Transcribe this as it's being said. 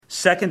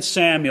2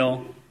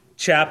 Samuel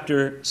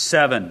chapter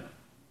 7.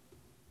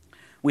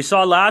 We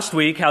saw last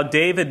week how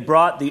David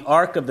brought the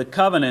Ark of the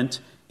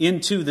Covenant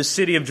into the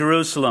city of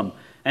Jerusalem,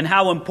 and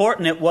how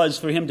important it was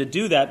for him to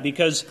do that,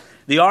 because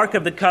the Ark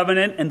of the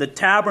Covenant and the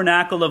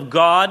tabernacle of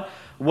God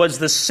was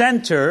the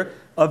center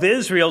of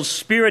Israel's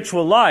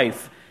spiritual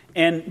life.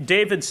 And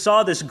David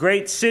saw this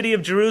great city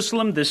of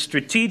Jerusalem, this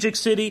strategic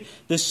city,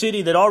 this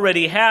city that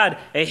already had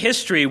a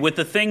history with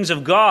the things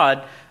of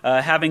God,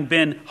 having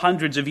been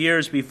hundreds of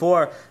years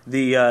before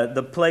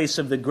the place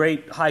of the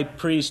great high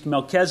priest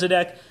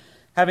Melchizedek,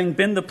 having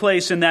been the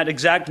place in that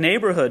exact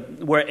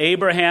neighborhood where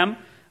Abraham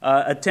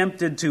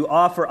attempted to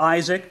offer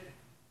Isaac.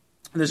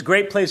 This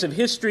great place of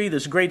history,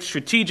 this great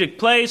strategic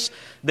place.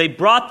 They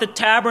brought the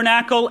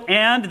tabernacle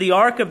and the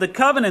Ark of the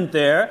Covenant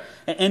there,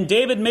 and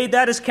David made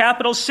that his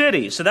capital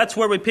city. So that's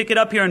where we pick it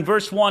up here in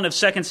verse 1 of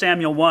 2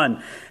 Samuel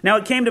 1. Now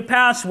it came to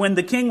pass when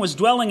the king was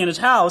dwelling in his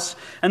house,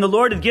 and the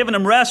Lord had given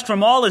him rest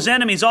from all his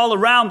enemies all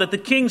around, that the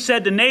king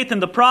said to Nathan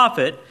the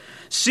prophet,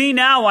 "See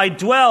now, I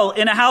dwell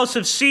in a house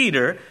of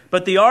cedar,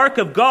 but the ark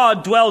of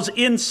God dwells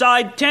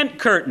inside tent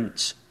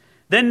curtains."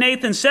 Then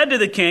Nathan said to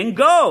the king,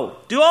 "Go,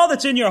 do all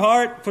that's in your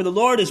heart, for the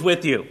Lord is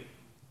with you."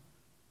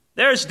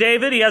 There's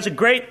David. He has a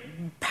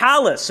great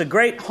palace, a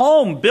great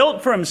home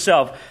built for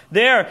himself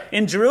there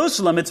in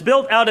Jerusalem. It's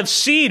built out of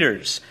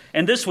cedars.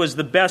 And this was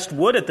the best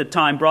wood at the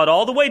time, brought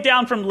all the way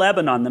down from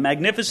Lebanon, the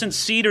magnificent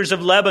cedars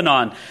of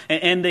Lebanon.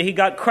 And he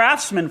got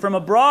craftsmen from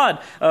abroad,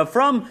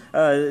 from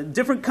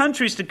different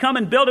countries to come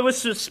and build. It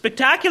was a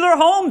spectacular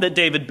home that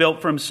David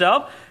built for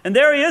himself. And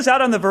there he is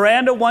out on the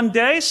veranda one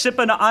day,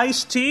 sipping an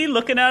iced tea,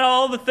 looking at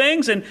all the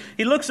things. And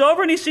he looks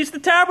over and he sees the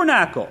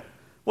tabernacle.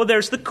 Well,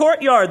 there's the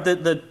courtyard,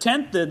 the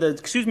tent,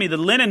 the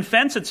linen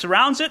fence that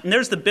surrounds it, and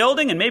there's the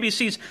building, and maybe he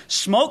sees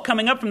smoke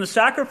coming up from the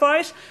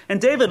sacrifice. And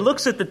David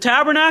looks at the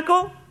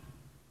tabernacle, and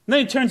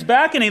then he turns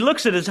back and he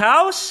looks at his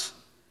house,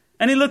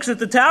 and he looks at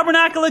the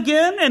tabernacle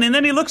again, and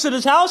then he looks at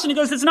his house and he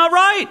goes, "It's not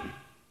right.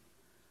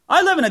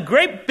 I live in a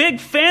great big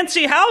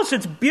fancy house.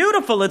 It's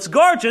beautiful, it's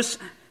gorgeous."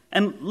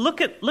 And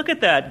look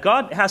at that.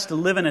 God has to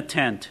live in a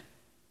tent.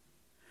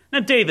 Now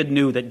David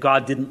knew that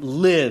God didn't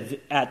live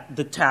at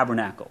the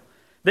tabernacle.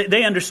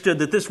 They understood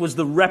that this was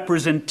the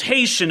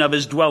representation of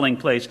his dwelling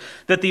place,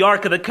 that the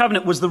Ark of the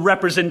Covenant was the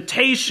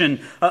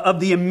representation of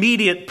the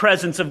immediate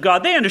presence of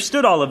God. They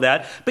understood all of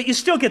that, but you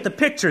still get the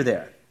picture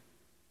there.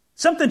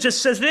 Something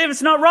just says, "Dave,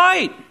 it's not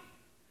right."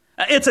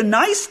 It's a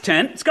nice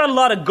tent. It's got a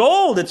lot of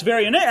gold. It's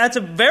a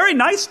very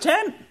nice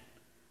tent,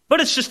 but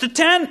it's just a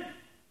tent.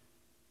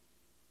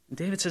 And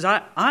David says,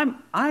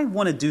 I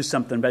want to do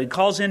something, but he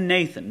calls in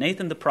Nathan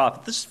the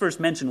prophet. This is the first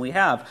mention we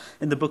have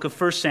in the book of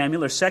 1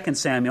 Samuel or 2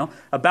 Samuel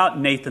about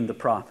Nathan the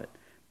prophet.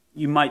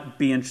 You might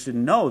be interested to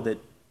know that,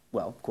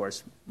 well, of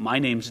course, my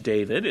name's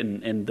David,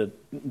 and the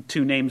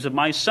two names of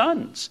my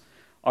sons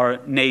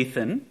are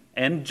Nathan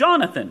and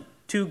Jonathan,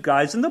 two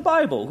guys in the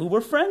Bible who were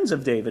friends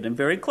of David and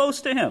very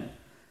close to him.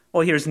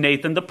 Well, here's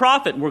Nathan the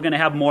prophet, and we're going to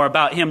have more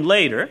about him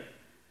later.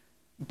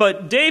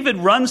 But David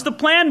runs the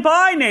plan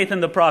by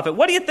Nathan the prophet.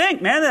 "What do you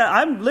think, man?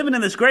 I'm living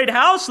in this great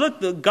house.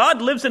 Look, God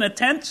lives in a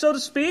tent, so to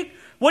speak.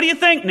 What do you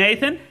think,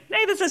 Nathan?"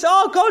 Nathan says,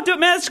 "Oh, go do it,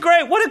 man. It's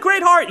great. What a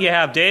great heart you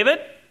have, David.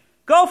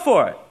 Go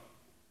for it.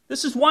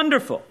 This is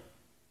wonderful."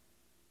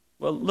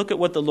 Well, look at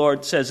what the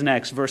Lord says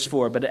next, verse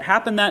 4. "But it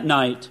happened that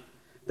night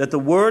that the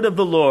word of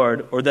the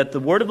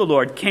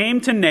Lord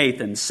came to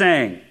Nathan,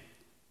 saying,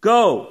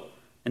 'Go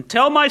and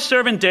tell my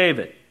servant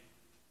David,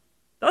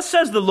 thus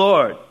says the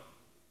Lord,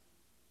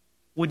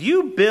 would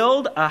you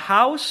build a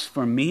house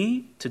for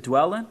me to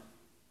dwell in?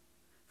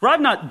 For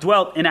I've not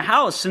dwelt in a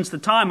house since the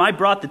time I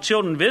brought the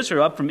children of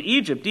Israel up from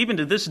Egypt, even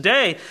to this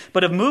day,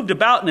 but have moved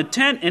about in a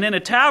tent and in a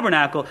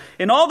tabernacle.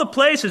 In all the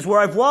places where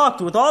I've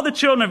walked with all the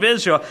children of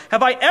Israel,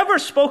 have I ever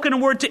spoken a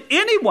word to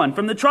anyone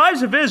from the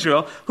tribes of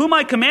Israel, whom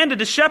I commanded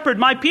to shepherd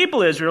my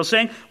people Israel,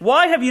 saying,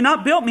 why have you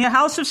not built me a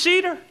house of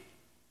cedar?'"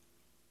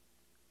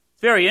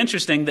 It's very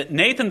interesting that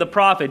Nathan the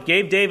prophet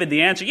gave David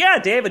the answer, "Yeah,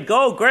 David,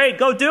 go, great,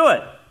 go do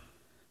it."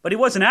 But he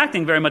wasn't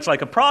acting very much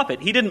like a prophet.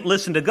 He didn't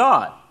listen to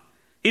God.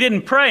 He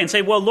didn't pray and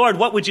say, "Well, Lord,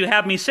 what would you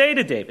have me say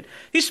to David?"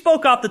 He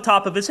spoke off the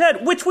top of his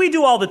head, which we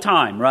do all the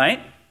time, right?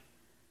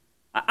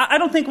 I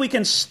don't think we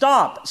can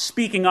stop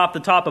speaking off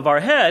the top of our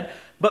head,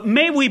 but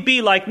may we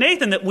be like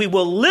Nathan, that we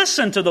will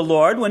listen to the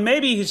Lord when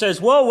maybe he says,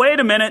 "Whoa, wait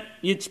a minute,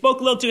 you spoke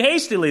a little too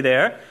hastily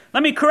there.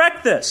 Let me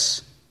correct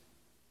this."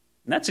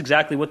 And that's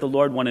exactly what the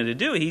Lord wanted to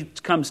do. He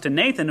comes to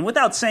Nathan, and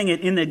without saying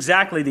it in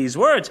exactly these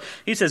words,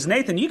 he says,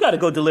 "Nathan, you got to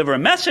go deliver a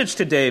message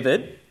to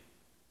David.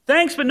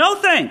 Thanks, but no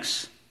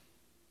thanks."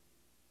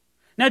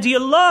 Now, do you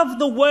love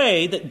the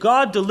way that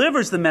God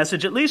delivers the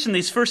message, at least in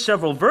these first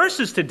several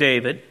verses to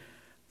David?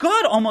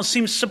 God almost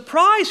seems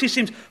surprised. He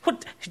seems,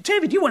 "What,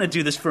 David, you want to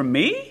do this for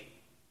me?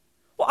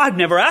 Well, I've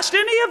never asked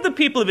any of the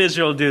people of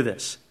Israel to do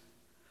this.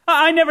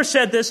 I never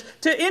said this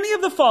to any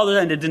of the fathers.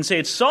 I didn't say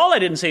it to Saul. I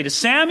didn't say it to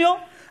Samuel.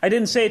 I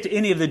didn't say it to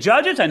any of the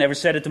judges. I never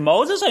said it to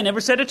Moses. I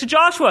never said it to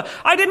Joshua.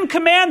 I didn't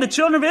command the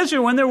children of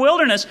Israel in their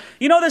wilderness,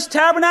 you know this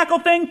tabernacle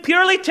thing,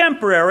 purely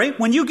temporary.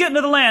 When you get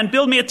into the land,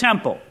 build me a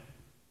temple."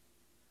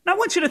 And I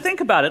want you to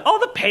think about it. All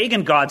the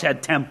pagan gods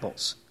had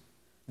temples.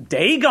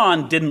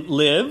 Dagon didn't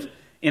live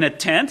in a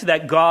tent,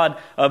 that god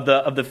of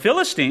the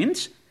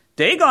Philistines.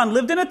 Dagon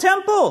lived in a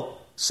temple,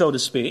 so to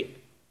speak.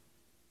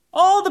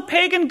 All the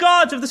pagan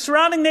gods of the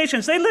surrounding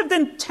nations, they lived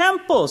in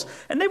temples.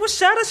 And they were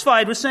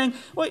satisfied with saying,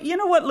 well, you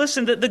know what,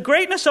 listen, the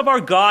greatness of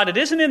our God, it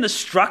isn't in the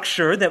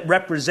structure that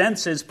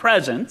represents his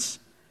presence.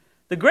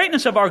 The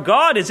greatness of our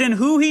God is in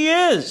who he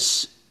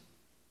is.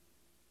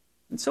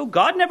 And so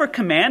God never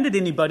commanded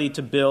anybody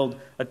to build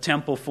a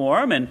temple for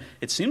him, and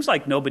it seems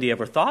like nobody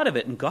ever thought of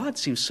it. And God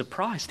seems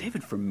surprised.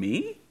 David, for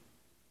me?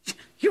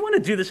 You want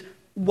to do this?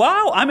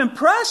 Wow, I'm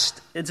impressed.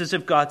 It's as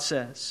if God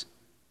says.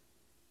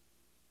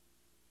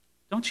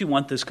 Don't you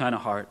want this kind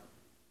of heart?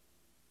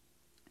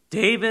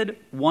 David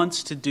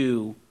wants to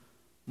do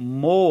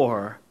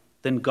more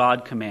than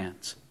God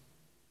commands.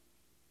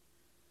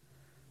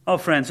 Oh,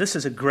 friends, this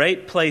is a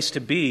great place to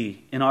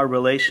be in our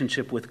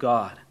relationship with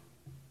God.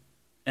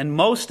 And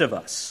most of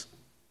us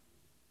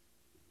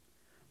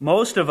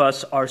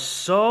are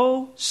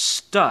so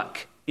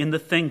stuck in the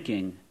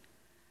thinking,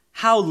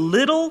 how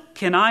little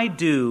can I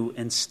do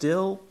and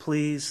still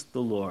please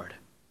the Lord?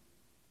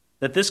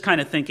 That this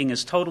kind of thinking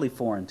is totally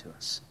foreign to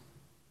us.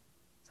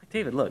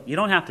 David, look, you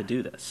don't have to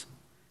do this.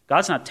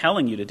 God's not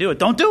telling you to do it.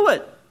 Don't do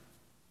it.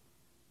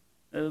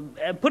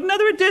 Put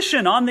another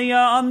addition on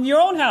your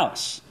own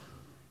house.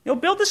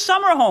 Build a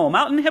summer home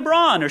out in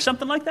Hebron or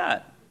something like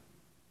that.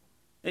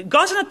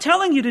 God's not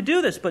telling you to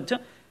do this, but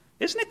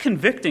isn't it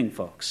convicting,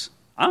 folks?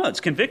 I don't know,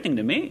 it's convicting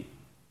to me.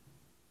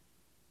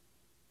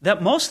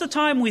 That most of the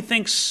time we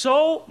think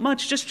so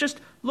much, just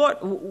Lord,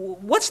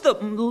 what's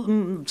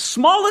the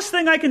smallest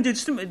thing I can do?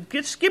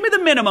 Just give me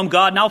the minimum,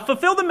 God, and I'll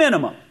fulfill the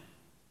minimum.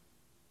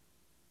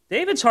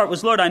 David's heart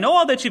was, Lord, I know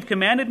all that you've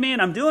commanded me,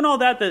 and I'm doing all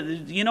that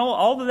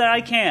all that I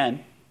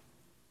can.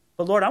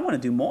 But Lord, I want to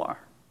do more.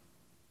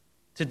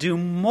 To do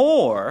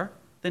more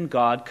than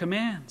God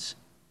commands.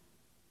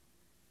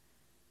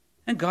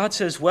 And God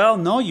says, well,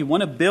 no, you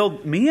want to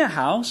build me a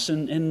house?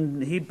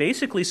 And he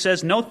basically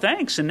says, no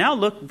thanks. And now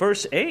look,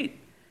 verse 8. He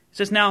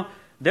says, now,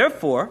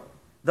 therefore,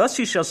 thus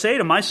you shall say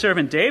to my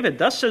servant David,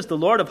 thus says the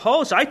Lord of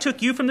hosts, I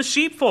took you from the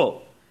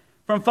sheepfold,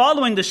 from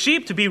following the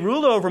sheep to be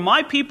ruler over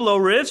my people,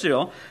 over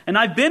Israel, and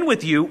I've been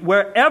with you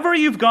wherever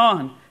you've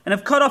gone, and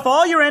have cut off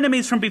all your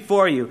enemies from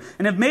before you,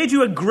 and have made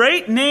you a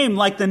great name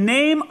like the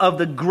name of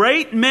the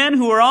great men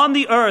who are on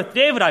the earth.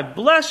 David, I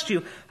blessed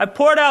you. I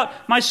poured out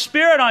my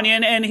spirit on you.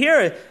 And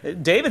here,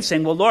 David's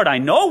saying, well, Lord, I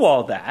know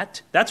all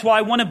that. That's why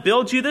I want to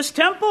build you this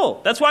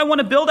temple. That's why I want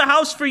to build a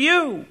house for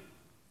you.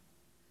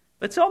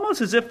 It's almost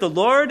as if the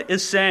Lord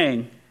is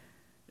saying,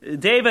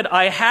 David,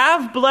 I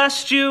have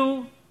blessed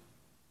you,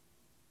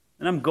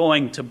 and I'm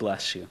going to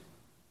bless you.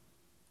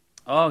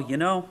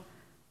 Oh,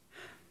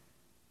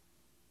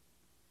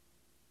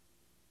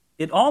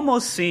 it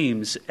almost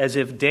seems as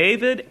if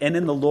David and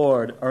in the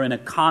Lord are in a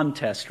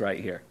contest right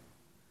here.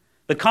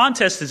 The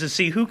contest is to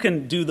see who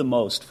can do the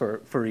most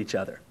for each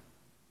other.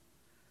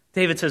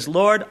 David says,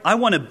 Lord, I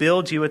want to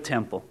build you a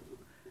temple.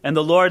 And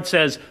the Lord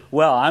says,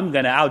 well, I'm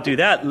going to outdo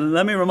that.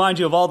 Let me remind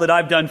you of all that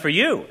I've done for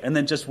you. And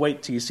then just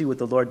wait till you see what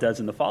the Lord does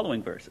in the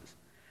following verses.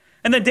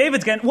 And then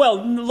David's going, well,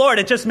 Lord,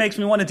 it just makes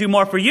me want to do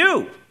more for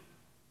you.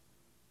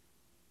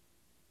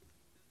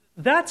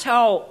 That's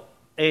how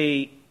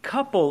a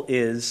couple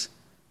is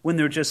when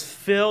they're just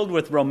filled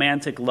with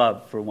romantic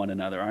love for one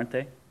another, aren't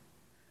they?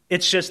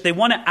 It's just they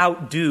want to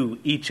outdo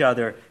each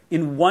other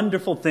in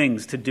wonderful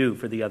things to do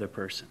for the other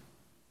person.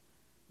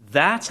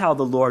 That's how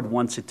the Lord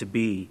wants it to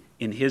be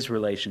in his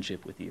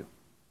relationship with you.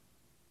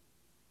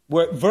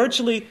 Where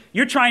virtually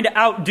you're trying to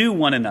outdo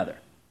one another.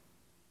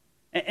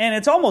 And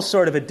it's almost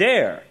sort of a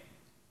dare.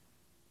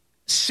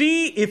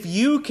 See if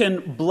you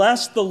can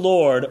bless the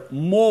Lord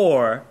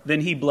more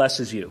than he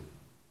blesses you.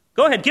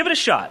 Go ahead, give it a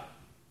shot.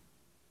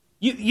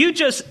 You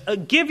just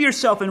give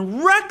yourself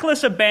in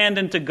reckless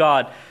abandon to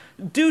God.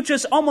 Do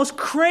just almost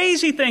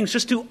crazy things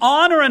just to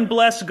honor and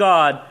bless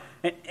God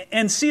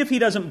and see if he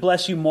doesn't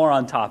bless you more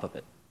on top of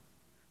it.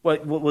 Well,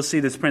 we'll see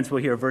this principle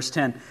here, verse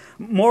 10.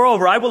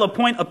 Moreover, I will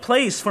appoint a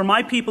place for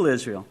my people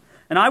Israel,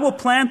 and I will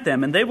plant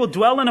them, and they will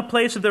dwell in a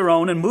place of their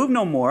own and move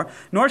no more,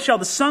 nor shall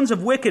the sons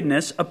of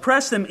wickedness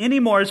oppress them any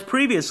more as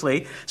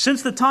previously,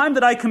 since the time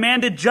that I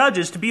commanded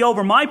judges to be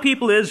over my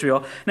people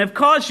Israel, and have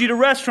caused you to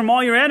rest from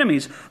all your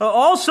enemies.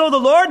 Also the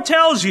Lord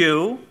tells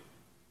you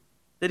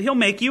that he'll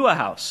make you a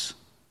house.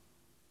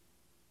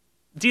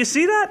 Do you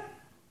see that?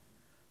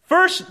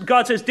 First,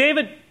 God says,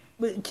 David,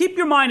 keep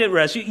your mind at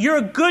rest. You're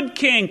a good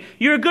king.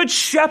 You're a good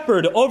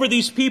shepherd over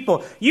these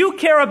people. You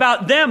care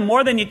about them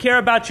more than you care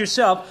about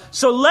yourself.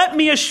 So let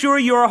me assure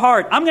your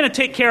heart, I'm going to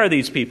take care of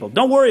these people.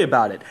 Don't worry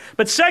about it.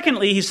 But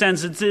secondly, he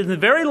says, it's in the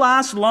very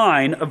last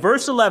line of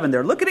verse 11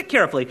 there. Look at it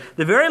carefully.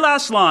 The very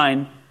last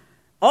line.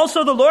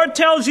 Also, the Lord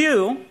tells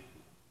you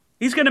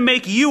he's going to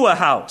make you a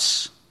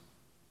house.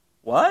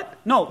 What?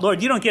 No,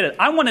 Lord, you don't get it.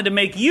 I wanted to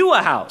make you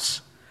a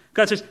house.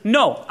 God says,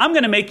 no, I'm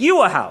going to make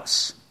you a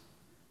house.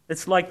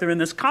 It's like they're in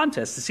this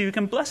contest to see who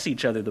can bless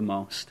each other the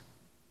most.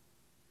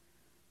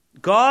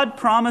 God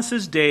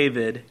promises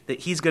David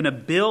that he's going to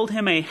build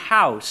him a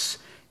house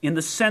in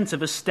the sense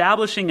of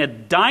establishing a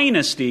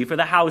dynasty for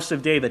the house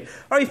of David.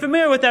 Are you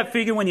familiar with that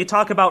figure when you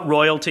talk about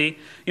royalty?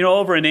 You know,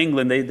 over in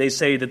England, they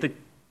say that the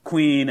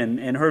Queen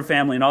and her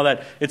family and all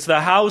that, it's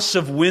the House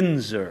of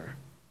Windsor.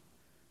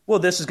 Well,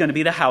 this is going to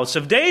be the House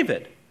of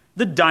David,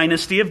 the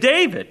dynasty of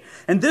David.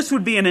 And this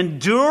would be an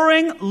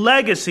enduring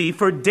legacy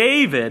for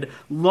David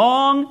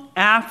long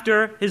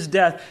after his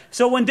death.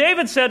 So when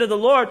David said to the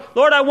Lord,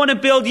 Lord, I want to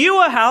build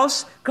you a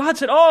house, God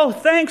said, oh,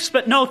 thanks,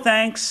 but no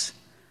thanks.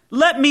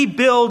 Let me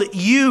build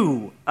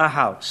you a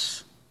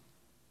house.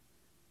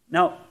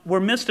 Now, we're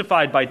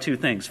mystified by two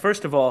things.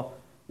 First of all,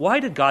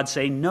 why did God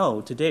say no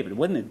to David?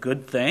 Wasn't it a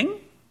good thing?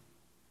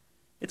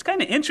 It's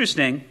kind of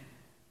interesting.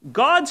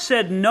 God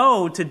said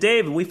no to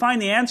David. We find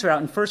the answer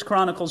out in 1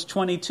 Chronicles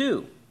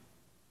 22,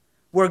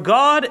 where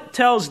God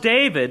tells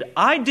David,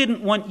 I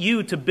didn't want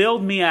you to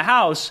build me a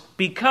house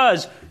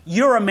because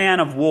you're a man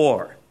of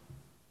war.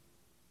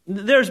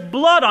 There's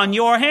blood on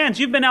your hands.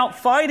 You've been out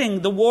fighting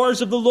the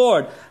wars of the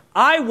Lord.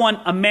 I want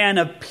a man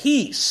of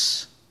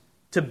peace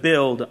to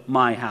build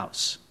my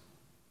house.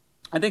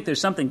 I think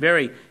there's something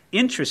very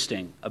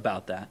interesting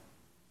about that,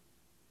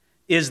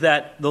 is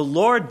that the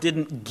Lord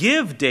didn't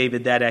give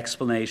David that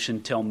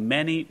explanation till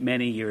many,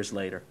 many years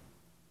later.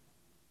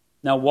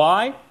 Now,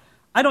 why?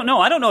 I don't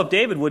know. I don't know if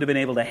David would have been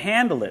able to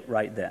handle it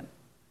right then.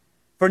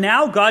 For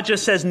now, God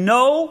just says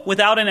no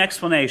without an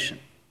explanation.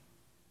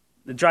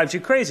 It drives you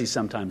crazy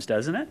sometimes,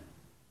 doesn't it?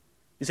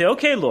 You say,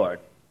 okay, Lord.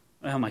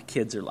 Well, my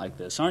kids are like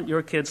this. Aren't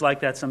your kids like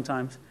that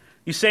sometimes?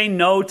 You say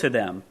no to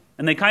them,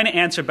 and they kind of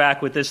answer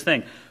back with this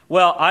thing.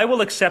 Well, I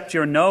will accept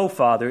your no,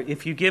 Father,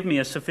 if you give me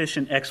a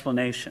sufficient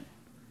explanation.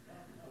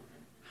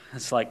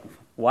 It's like,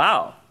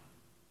 wow.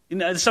 You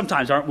know,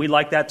 sometimes aren't we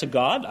like that to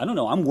God? I don't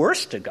know. I'm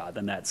worse to God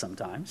than that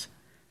sometimes.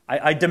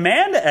 I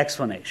demand an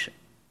explanation.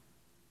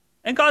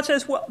 And God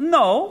says, well,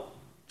 no,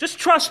 just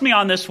trust me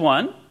on this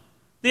one.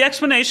 The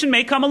explanation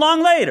may come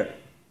along later.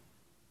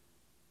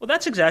 Well,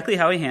 that's exactly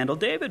how he handled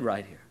David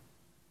right here.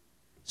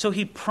 So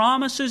he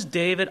promises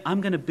David, I'm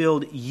going to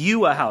build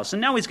you a house.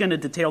 And now he's going to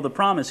detail the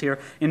promise here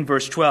in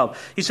verse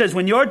 12. He says,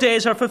 when your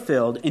days are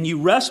fulfilled and you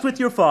rest with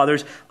your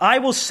fathers, I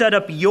will set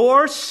up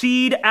your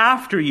seed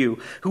after you,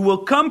 who will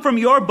come from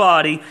your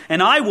body,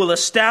 and I will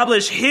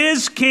establish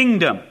his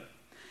kingdom.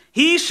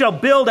 He shall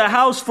build a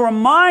house for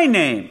my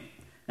name,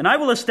 and I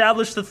will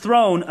establish the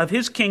throne of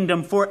his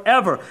kingdom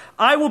forever.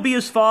 I will be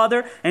his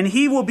father, and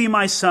he will be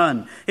my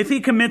son. If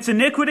he commits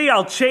iniquity,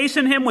 I'll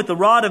chasten him with the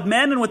rod of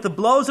men and with the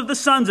blows of the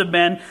sons of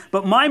men.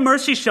 But my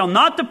mercy shall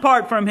not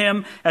depart from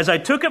him, as I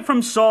took it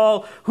from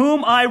Saul,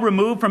 whom I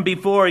removed from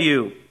before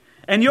you.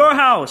 And your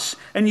house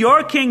and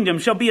your kingdom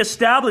shall be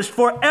established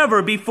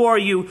forever before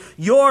you.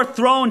 Your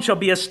throne shall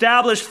be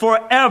established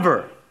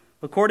forever.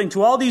 According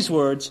to all these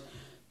words,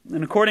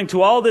 and according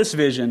to all this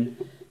vision,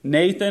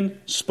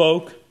 Nathan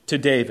spoke to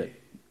David.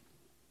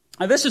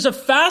 Now, this is a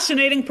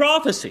fascinating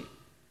prophecy.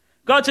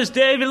 God says,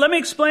 David, let me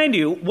explain to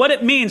you what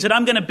it means that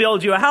I'm going to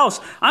build you a house.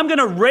 I'm going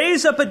to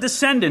raise up a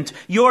descendant,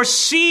 your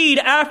seed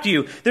after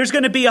you. There's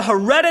going to be a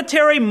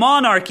hereditary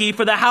monarchy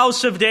for the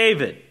house of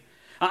David.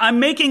 I'm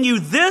making you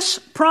this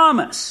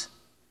promise.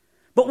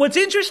 But what's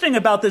interesting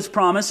about this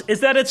promise is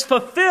that it's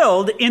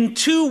fulfilled in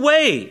two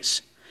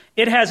ways.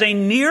 It has a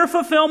near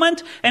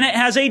fulfillment and it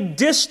has a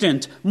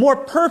distant, more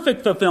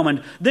perfect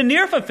fulfillment. The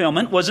near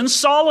fulfillment was in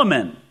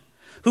Solomon,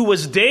 who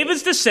was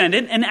David's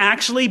descendant and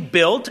actually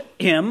built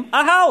him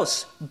a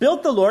house,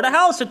 built the Lord a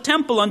house, a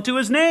temple unto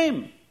his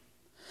name.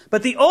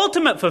 But the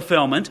ultimate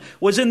fulfillment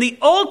was in the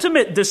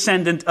ultimate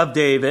descendant of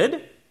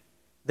David,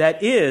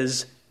 that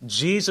is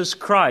Jesus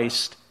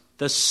Christ,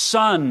 the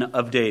Son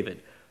of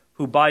David,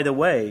 who, by the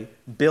way,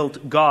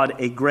 built God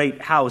a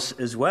great house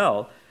as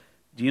well.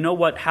 Do you know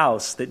what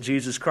house that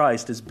Jesus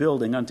Christ is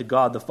building unto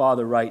God the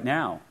Father right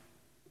now?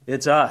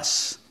 It's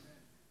us.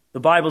 The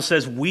Bible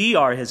says we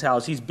are his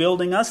house. He's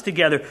building us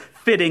together,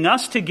 fitting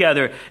us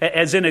together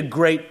as in a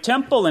great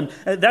temple. And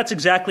that's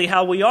exactly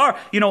how we are.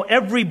 You know,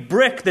 every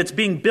brick that's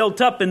being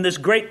built up in this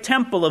great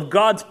temple of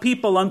God's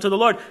people unto the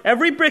Lord,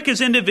 every brick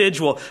is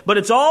individual, but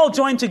it's all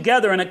joined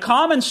together in a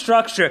common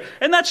structure.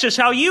 And that's just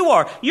how you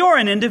are. You're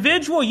an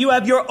individual. You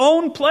have your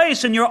own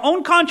place and your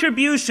own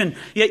contribution,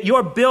 yet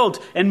you're built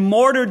and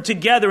mortared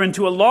together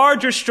into a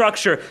larger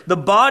structure, the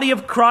body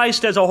of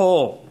Christ as a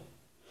whole.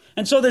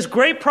 And so this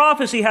great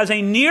prophecy has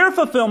a near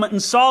fulfillment in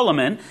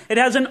Solomon. It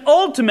has an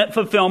ultimate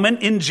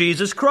fulfillment in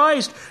Jesus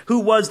Christ, who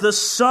was the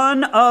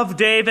Son of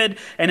David.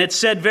 And it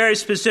said very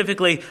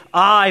specifically,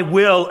 I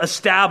will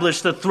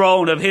establish the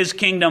throne of his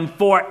kingdom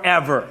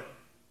forever.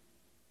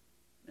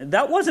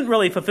 That wasn't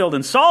really fulfilled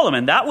in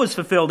Solomon. That was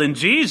fulfilled in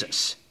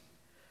Jesus.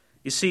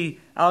 You see,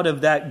 out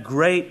of that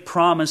great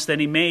promise that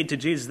he made to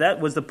Jesus,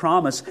 that was the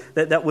promise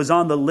that was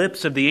on the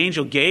lips of the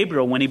angel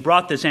Gabriel when he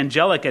brought this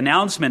angelic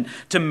announcement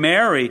to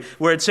Mary,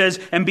 where it says,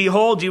 "And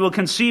behold, you will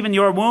conceive in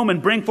your womb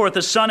and bring forth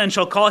a son and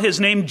shall call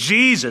his name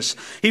Jesus.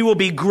 He will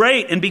be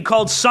great and be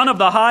called Son of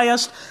the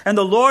Highest, and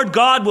the Lord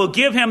God will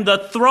give him the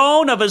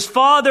throne of his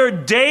father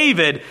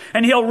David,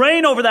 and he'll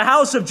reign over the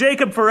house of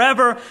Jacob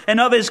forever, and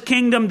of his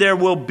kingdom there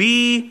will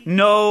be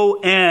no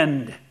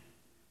end."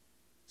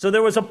 So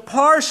there was a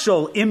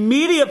partial,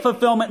 immediate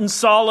fulfillment in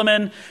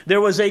Solomon. There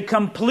was a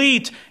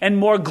complete and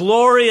more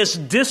glorious,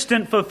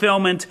 distant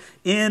fulfillment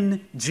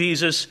in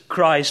Jesus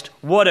Christ.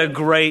 What a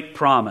great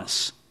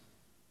promise.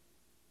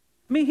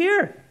 I mean,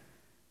 here,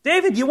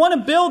 David, you want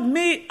to build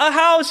me a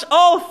house?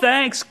 Oh,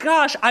 thanks.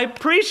 Gosh, I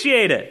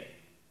appreciate it.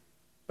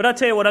 But I'll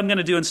tell you what I'm going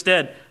to do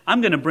instead.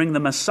 I'm going to bring the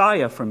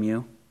Messiah from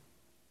you.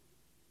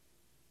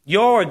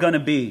 You're going to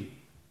be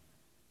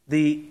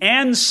the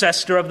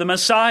ancestor of the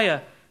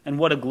Messiah. And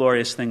what a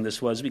glorious thing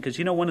this was, because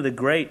you know one of the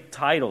great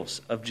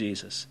titles of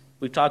Jesus,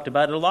 we've talked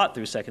about it a lot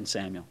through 2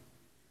 Samuel.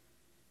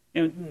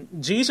 You know,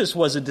 Jesus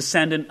was a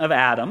descendant of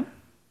Adam.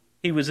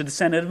 He was a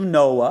descendant of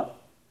Noah.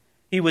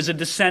 He was a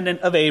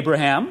descendant of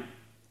Abraham.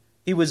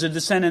 He was a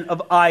descendant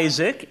of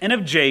Isaac and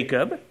of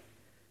Jacob.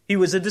 He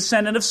was a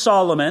descendant of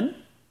Solomon.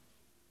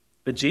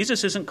 But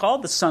Jesus isn't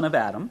called the son of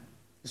Adam.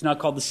 He's not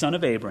called the son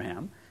of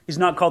Abraham. He's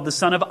not called the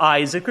son of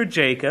Isaac or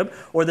Jacob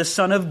or the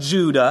son of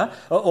Judah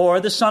or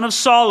the son of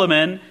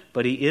Solomon,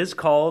 but he is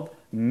called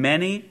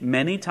many,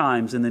 many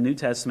times in the New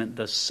Testament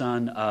the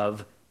son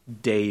of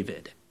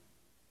David.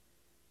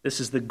 This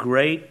is the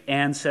great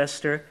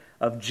ancestor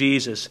of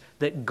Jesus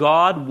that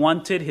God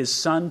wanted his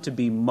son to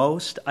be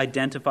most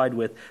identified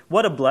with.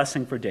 What a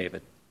blessing for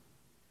David.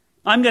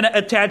 I'm going to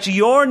attach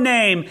your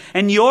name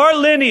and your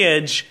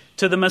lineage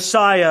to the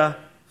Messiah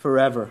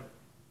forever.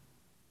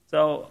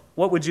 So,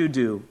 what would you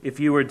do if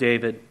you were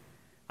David?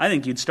 I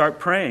think you'd start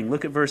praying.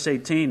 Look at verse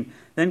 18.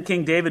 Then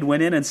King David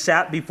went in and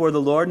sat before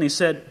the Lord, and he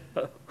said,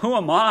 "Who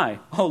am I,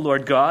 O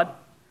Lord God?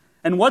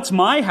 And what's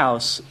my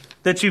house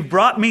that you've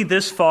brought me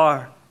this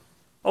far?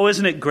 Oh,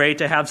 isn't it great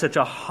to have such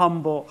a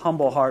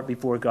humble heart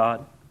before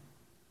God?"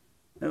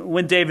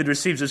 When David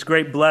receives this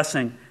great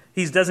blessing,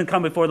 he doesn't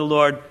come before the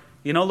Lord,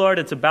 "You know, Lord,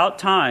 it's about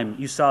time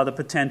you saw the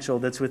potential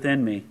that's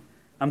within me.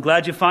 I'm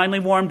glad you finally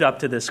warmed up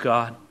to this,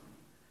 God."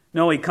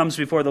 No, he comes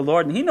before the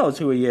Lord, and he knows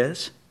who he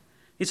is.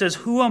 He says,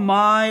 "Who am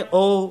I,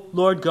 O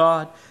Lord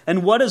God?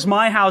 And what is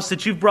my house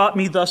that you've brought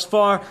me thus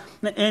far?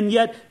 And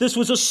yet this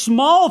was a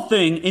small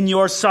thing in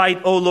your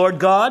sight, O Lord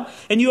God.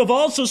 And you have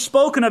also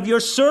spoken of your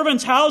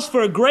servant's house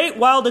for a great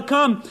while to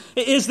come.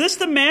 Is this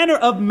the manner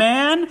of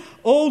man,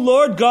 O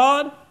Lord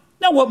God?"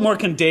 Now what more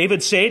can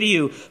David say to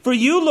you? "For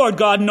you, Lord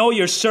God, know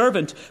your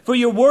servant. For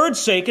your word's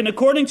sake and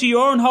according to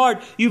your own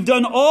heart, you've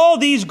done all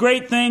these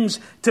great things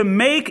to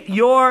make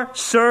your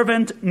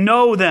servant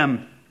know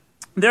them.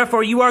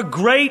 Therefore you are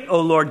great, O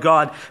Lord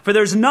God, for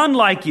there's none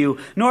like you,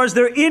 nor is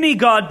there any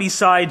God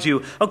beside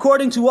you,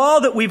 according to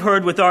all that we've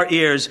heard with our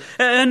ears.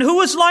 And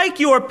who is like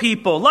your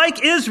people,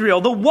 like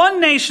Israel, the one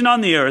nation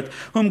on the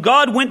earth, whom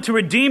God went to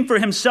redeem for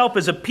himself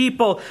as a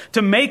people,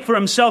 to make for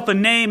himself a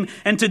name,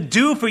 and to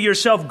do for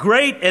yourself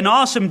great and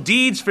awesome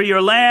deeds for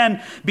your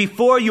land,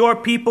 before your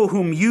people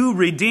whom you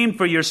redeemed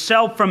for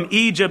yourself from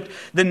Egypt,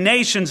 the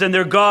nations and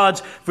their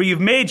gods, for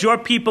you've made your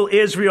people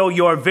Israel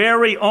your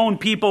very own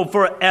people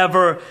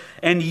forever.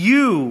 And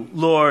you,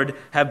 Lord,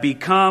 have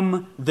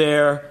become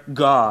their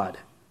God."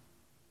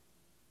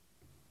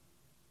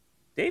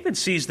 David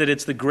sees that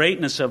it's the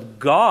greatness of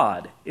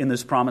God in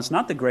this promise,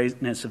 not the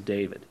greatness of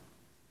David.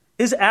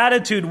 His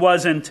attitude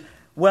wasn't,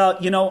 "Well,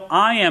 you know,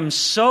 I am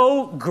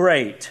so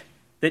great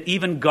that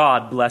even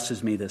God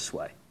blesses me this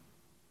way."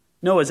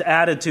 No, his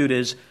attitude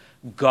is,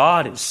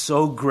 "God is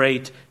so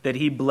great that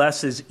he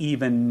blesses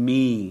even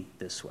me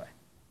this way."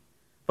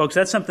 Folks,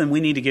 that's something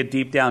we need to get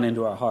deep down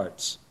into our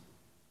hearts.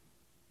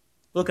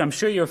 Look, I'm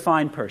sure you're a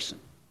fine person.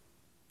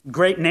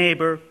 Great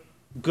neighbor,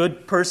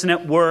 good person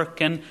at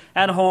work and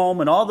at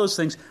home and all those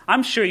things.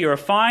 I'm sure you're a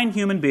fine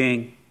human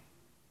being.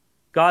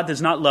 God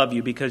does not love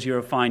you because you're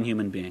a fine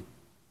human being.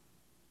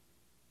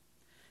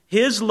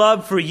 His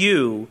love for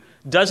you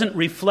doesn't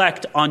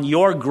reflect on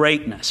your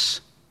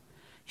greatness.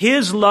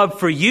 His love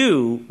for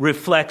you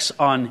reflects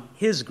on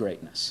his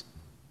greatness.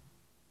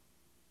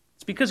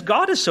 It's because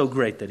God is so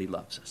great that he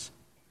loves us.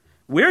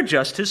 We're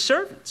just his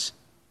servants.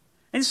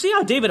 And see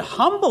how David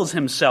humbles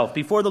himself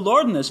before the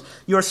Lord in this.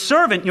 Your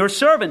servant, your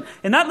servant.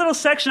 In that little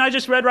section I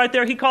just read right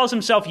there, he calls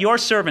himself your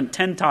servant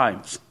 10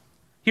 times.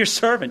 Your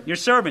servant, your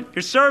servant,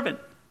 your servant.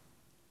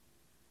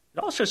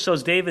 It also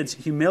shows David's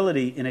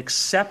humility in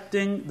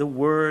accepting the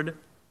word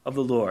of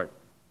the Lord.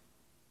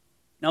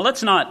 Now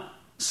let's not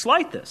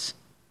slight this.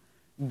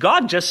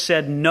 God just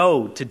said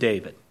no to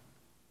David.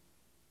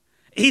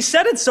 He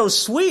said it so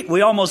sweet we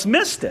almost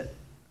missed it.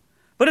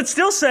 But it's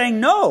still saying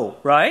no,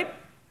 right?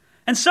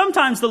 And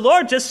sometimes the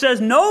Lord just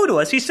says no to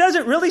us. He says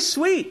it really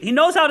sweet. He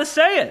knows how to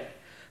say it.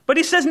 But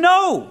he says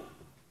no.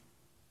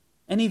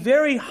 And he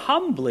very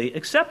humbly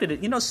accepted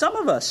it. You know, some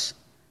of us,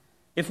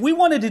 if we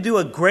wanted to do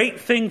a great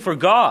thing for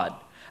God,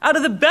 out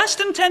of the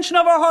best intention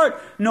of our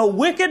heart, no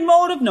wicked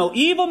motive, no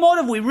evil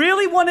motive, we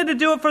really wanted to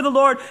do it for the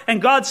Lord,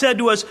 and God said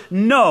to us,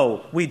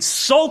 no, we'd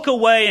sulk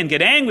away and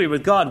get angry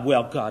with God.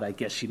 Well, God, I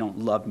guess you don't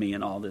love me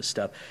and all this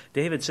stuff.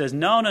 David says,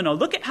 no.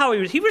 Look at how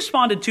he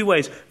responded 2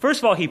 ways. First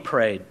of all, he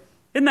prayed.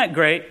 Isn't that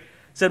great?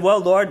 Said, well,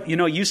 Lord,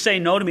 you say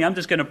no to me. I'm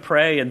just going to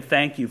pray and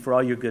thank you for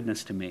all your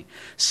goodness to me.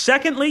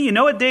 Secondly, you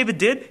know what David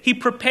did? He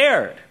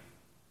prepared.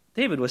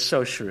 David was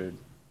so shrewd.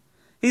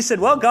 He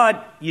said, well,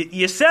 God,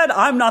 you said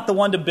I'm not the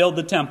one to build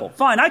the temple.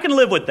 Fine, I can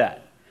live with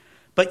that.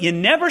 But you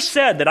never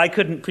said that I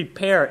couldn't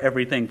prepare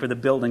everything for the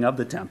building of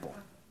the temple.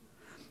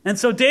 And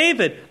so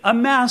David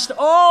amassed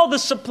all the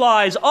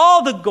supplies,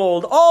 all the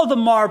gold, all the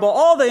marble,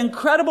 all the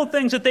incredible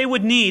things that they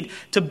would need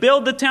to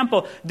build the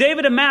temple.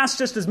 David amassed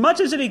just as much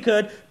as he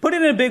could, put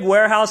it in a big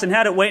warehouse, and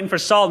had it waiting for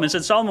Solomon.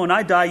 Said, Solomon, when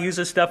I die, use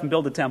this stuff and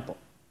build the temple.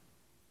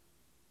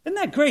 Isn't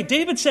that great?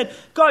 David said,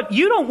 God,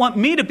 you don't want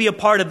me to be a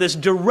part of this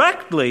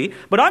directly,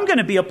 but I'm going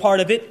to be a part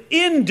of it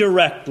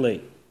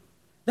indirectly.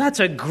 That's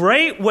a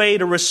great way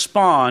to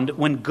respond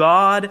when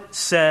God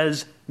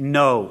says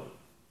no.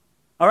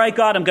 All right,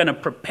 God, I'm going to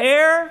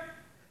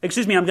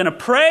I'm going to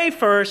pray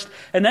first,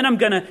 and then I'm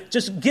going to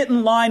just get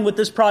in line with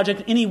this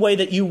project any way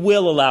that you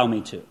will allow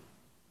me to.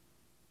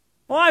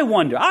 Well,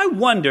 I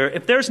wonder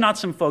if there's not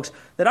some folks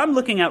that I'm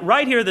looking at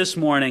right here this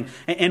morning,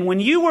 and when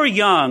you were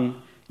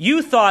young,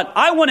 you thought,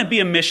 I want to be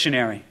a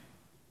missionary.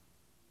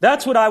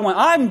 That's what I want.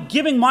 I'm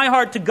giving my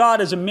heart to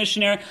God as a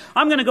missionary.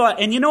 I'm going to go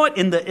out. And you know what?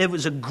 It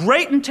was a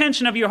great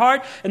intention of your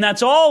heart, and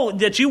that's all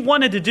that you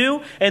wanted to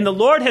do, and the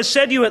Lord has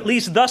said to you, at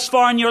least thus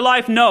far in your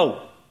life,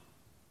 no.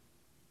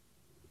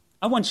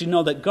 I want you to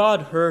know that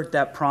God heard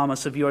that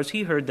promise of yours.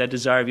 He heard that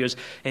desire of yours,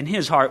 and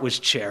his heart was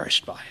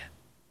cherished by it.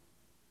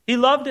 He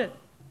loved it.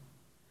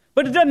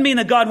 But it doesn't mean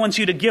that God wants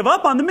you to give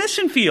up on the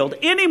mission field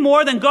any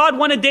more than God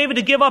wanted David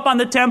to give up on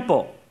the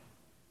temple.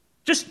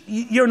 Just,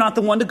 you're not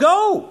the one to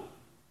go.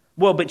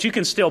 Well, but you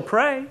can still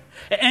pray,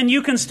 and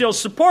you can still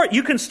support.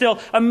 You can still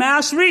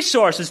amass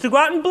resources to go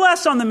out and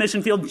bless on the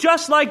mission field,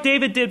 just like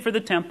David did for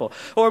the temple.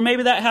 Or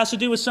maybe that has to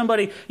do with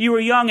somebody, you were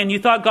young and you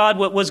thought God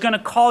was going to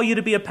call you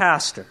to be a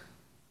pastor.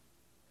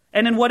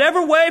 And in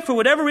whatever way, for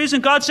whatever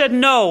reason, God said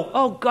no.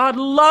 Oh, God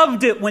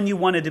loved it when you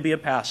wanted to be a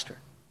pastor.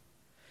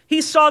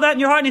 He saw that in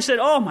your heart and he said,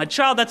 oh, my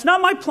child, that's not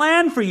my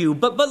plan for you.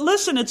 But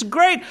listen, it's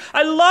great.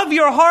 I love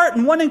your heart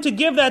and wanting to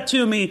give that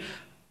to me.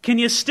 Can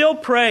you still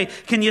pray?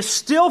 Can you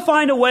still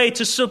find a way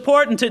to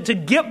support and to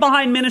get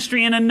behind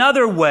ministry in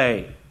another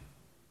way?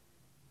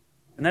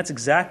 And that's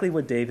exactly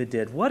what David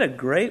did. What a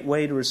great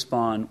way to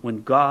respond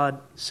when God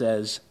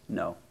says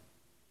no.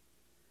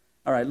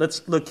 All right,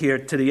 let's look here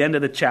to the end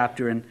of the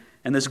chapter and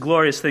this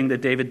glorious thing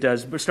that David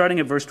does. We're starting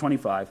at verse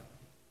 25.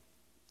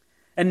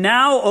 And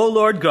now, O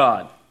Lord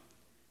God,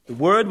 the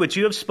word which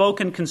you have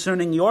spoken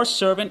concerning your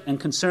servant and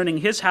concerning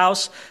his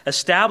house,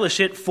 establish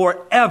it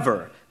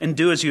forever and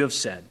do as you have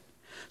said.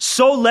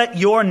 So let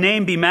your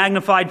name be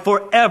magnified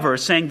forever,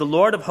 saying, the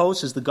Lord of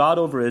hosts is the God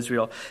over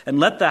Israel, and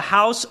let the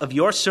house of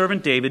your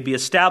servant David be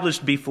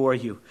established before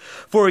you.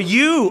 For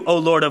you, O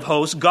Lord of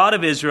hosts, God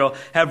of Israel,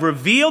 have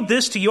revealed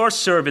this to your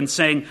servant,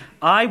 saying,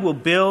 I will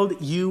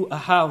build you a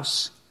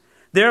house.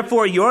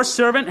 Therefore, your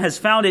servant has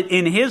found it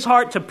in his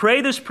heart to pray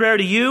this prayer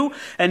to you.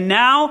 And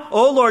now,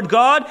 O Lord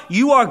God,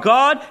 you are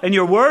God, and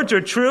your words are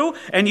true,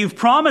 and you've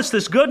promised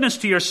this goodness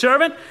to your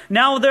servant.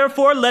 Now,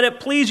 therefore, let it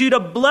please you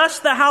to bless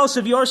the house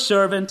of your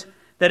servant,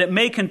 that it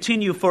may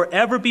continue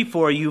forever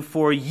before you.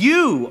 For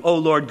you, O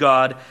Lord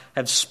God,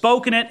 have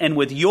spoken it, and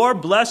with your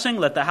blessing,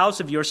 let the house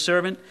of your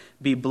servant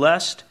be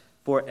blessed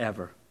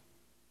forever.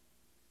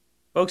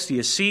 Folks, do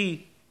you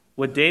see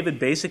what David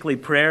basically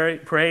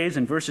prays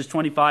in verses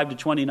 25 to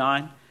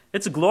 29?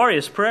 It's a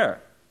glorious prayer.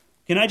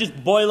 Can I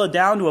just boil it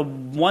down to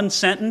one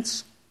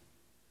sentence?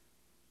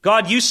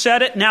 God, you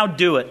said it, now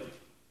do it. Isn't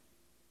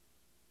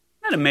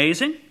that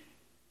amazing?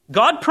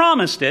 God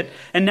promised it,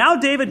 and now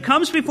David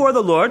comes before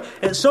the Lord,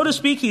 and so to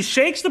speak, he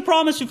shakes the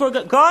promise before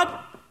God. God,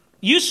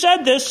 you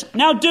said this,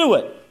 now do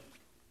it.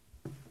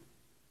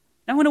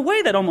 Now, in a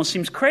way, that almost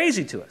seems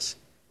crazy to us.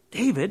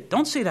 David,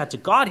 don't say that to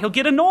God. He'll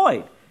get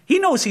annoyed. He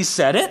knows he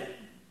said it.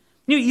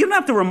 You don't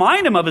have to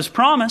remind him of his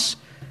promise.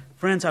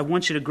 Friends, I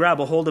want you to grab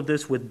a hold of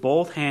this with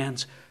both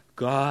hands.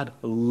 God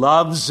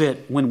loves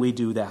it when we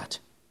do that.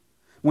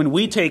 When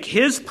we take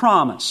his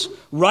promise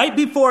right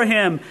before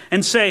him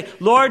and say,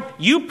 Lord,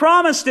 you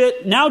promised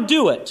it, now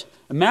do it.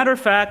 A matter of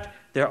fact,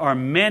 there are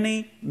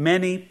many,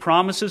 many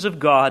promises of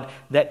God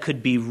that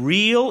could be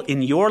real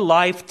in your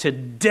life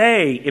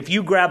today if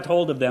you grabbed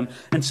hold of them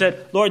and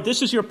said, Lord,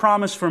 this is your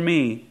promise for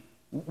me.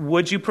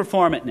 Would you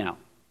perform it now?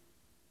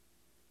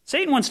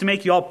 Satan wants to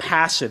make you all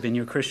passive in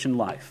your Christian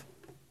life.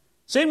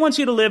 Satan wants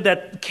you to live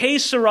that que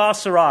sera,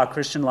 sera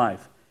Christian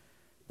life.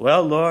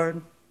 Well,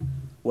 Lord,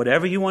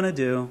 whatever you want to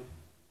do.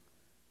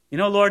 You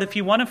know, Lord, if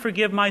you want to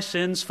forgive my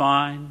sins,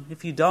 fine.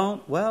 If you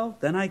don't, well,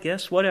 then I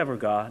guess whatever,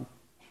 God.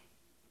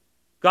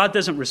 God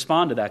doesn't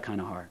respond to that kind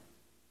of heart.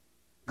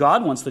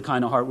 God wants the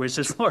kind of heart where he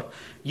says, Lord,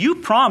 you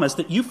promised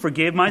that you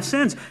forgave my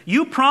sins.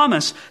 You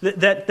promised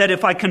that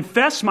if I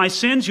confess my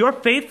sins, you're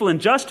faithful and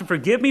just to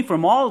forgive me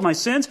from all of my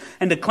sins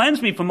and to cleanse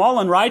me from all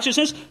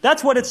unrighteousness.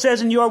 That's what it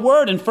says in your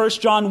word in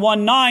 1 John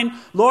 1:9.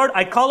 Lord,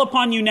 I call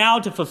upon you now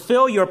to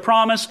fulfill your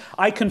promise.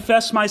 I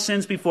confess my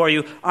sins before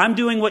you. I'm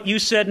doing what you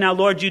said. Now,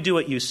 Lord, you do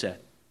what you said.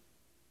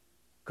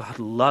 God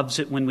loves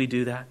it when we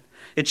do that.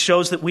 It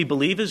shows that we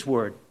believe his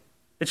word.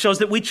 It shows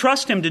that we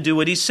trust him to do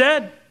what he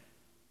said.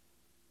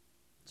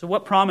 So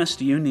what promise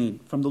do you need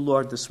from the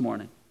Lord this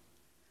morning?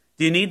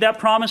 Do you need that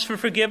promise for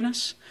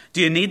forgiveness?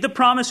 Do you need the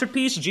promise for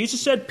peace?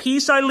 Jesus said,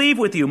 peace I leave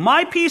with you.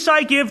 My peace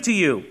I give to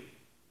you.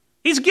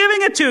 He's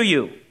giving it to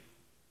you.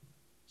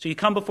 So you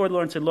come before the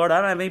Lord and say, Lord, I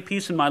don't have any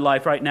peace in my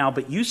life right now,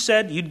 but you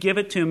said you'd give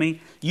it to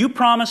me. You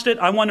promised it.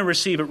 I want to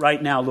receive it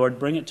right now, Lord.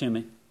 Bring it to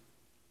me.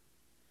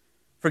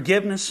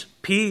 Forgiveness,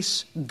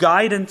 peace,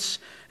 guidance,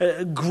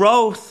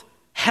 growth,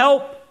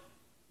 help.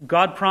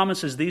 God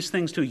promises these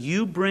things to you.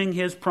 You bring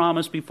his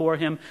promise before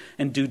him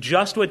and do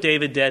just what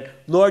David did.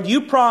 Lord, you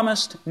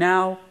promised,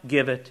 now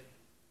give it.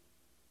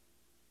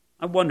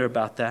 I wonder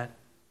about that.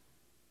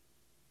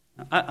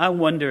 I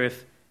wonder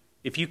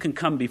if you can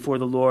come before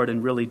the Lord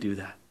and really do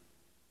that.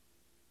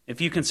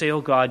 If you can say,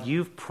 oh God,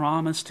 you've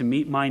promised to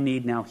meet my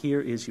need, now here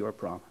is your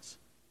promise.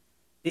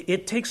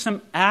 It takes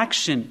some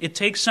action. It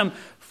takes some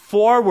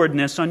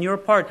forwardness on your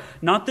part,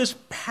 not this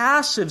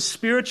passive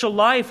spiritual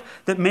life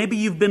that maybe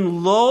you've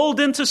been lulled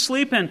into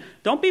sleep in.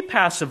 Don't be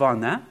passive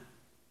on that.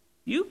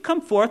 You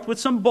come forth with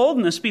some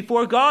boldness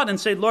before God and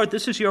say, Lord,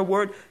 this is your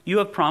word. You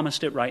have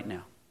promised it right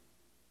now.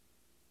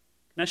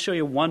 Can I show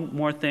you one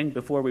more thing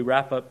before we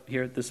wrap up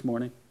here this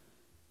morning?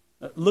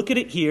 Look at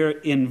it here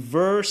in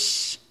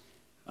verse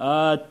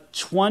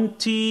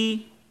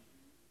 20.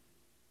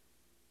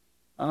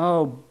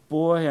 Oh,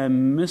 boy,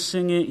 I'm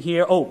missing it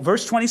here. Oh,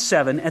 verse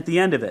 27 at the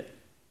end of it.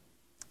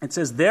 It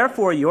says,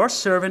 therefore your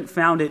servant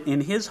found it in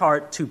his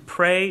heart to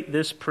pray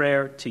this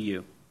prayer to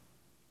you.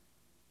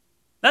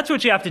 That's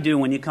what you have to do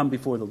when you come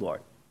before the Lord.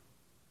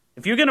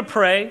 If you're going to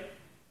pray,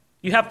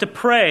 you have to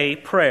pray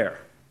prayer.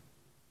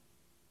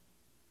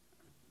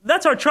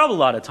 That's our trouble a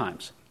lot of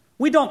times.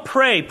 We don't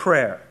pray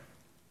prayer.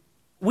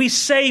 We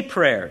say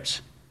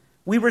prayers.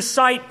 We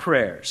recite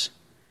prayers.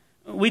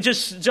 We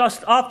just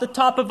off the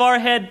top of our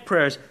head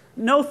prayers.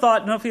 No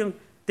thought, no feeling.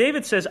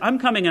 David says, I'm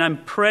coming and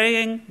I'm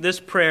praying this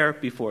prayer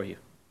before you.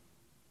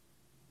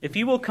 If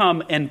you will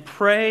come and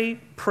pray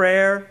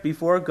prayer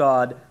before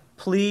God,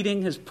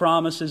 pleading his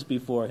promises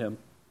before him,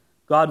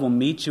 God will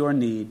meet your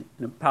need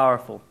in a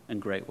powerful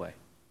and great way.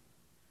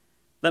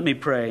 Let me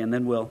pray and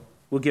then we'll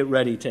get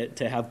ready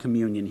to have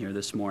communion here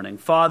this morning.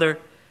 Father,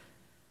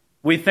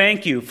 we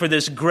thank you for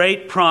this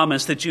great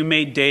promise that you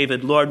made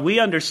David. Lord, we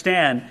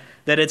understand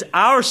that it's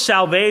our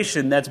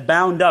salvation that's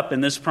bound up in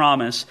this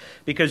promise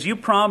because you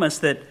promised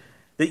that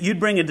you'd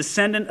bring a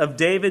descendant of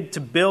David to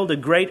build a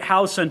great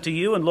house unto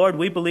you. And Lord,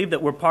 we believe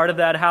that we're part of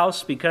that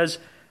house because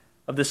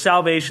of the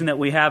salvation that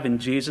we have in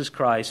Jesus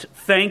Christ.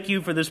 Thank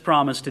you for this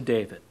promise to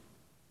David.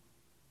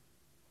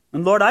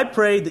 And Lord, I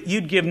pray that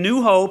you'd give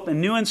new hope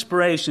and new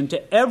inspiration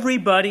to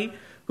everybody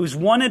who's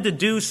wanted to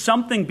do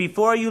something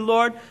before you,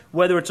 Lord,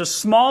 whether it's a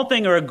small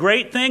thing or a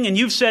great thing, and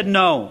you've said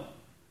no.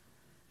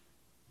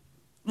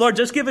 Lord,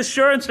 just give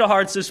assurance to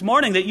hearts this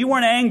morning that you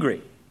weren't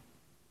angry,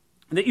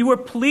 that you were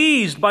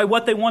pleased by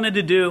what they wanted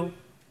to do.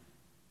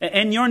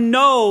 And your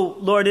no,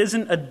 Lord,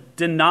 isn't a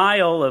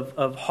denial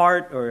of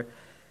heart or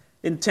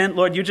intent.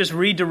 Lord, you're just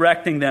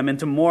redirecting them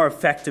into more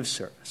effective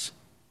service.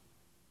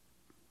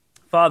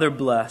 Father,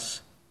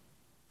 bless.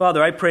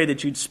 Father, I pray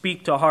that you'd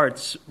speak to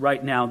hearts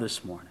right now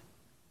this morning.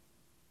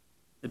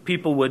 That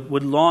people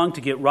would long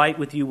to get right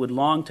with you, would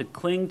long to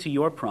cling to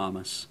your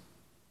promise.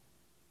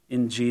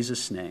 In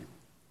Jesus' name.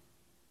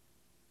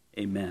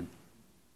 Amen.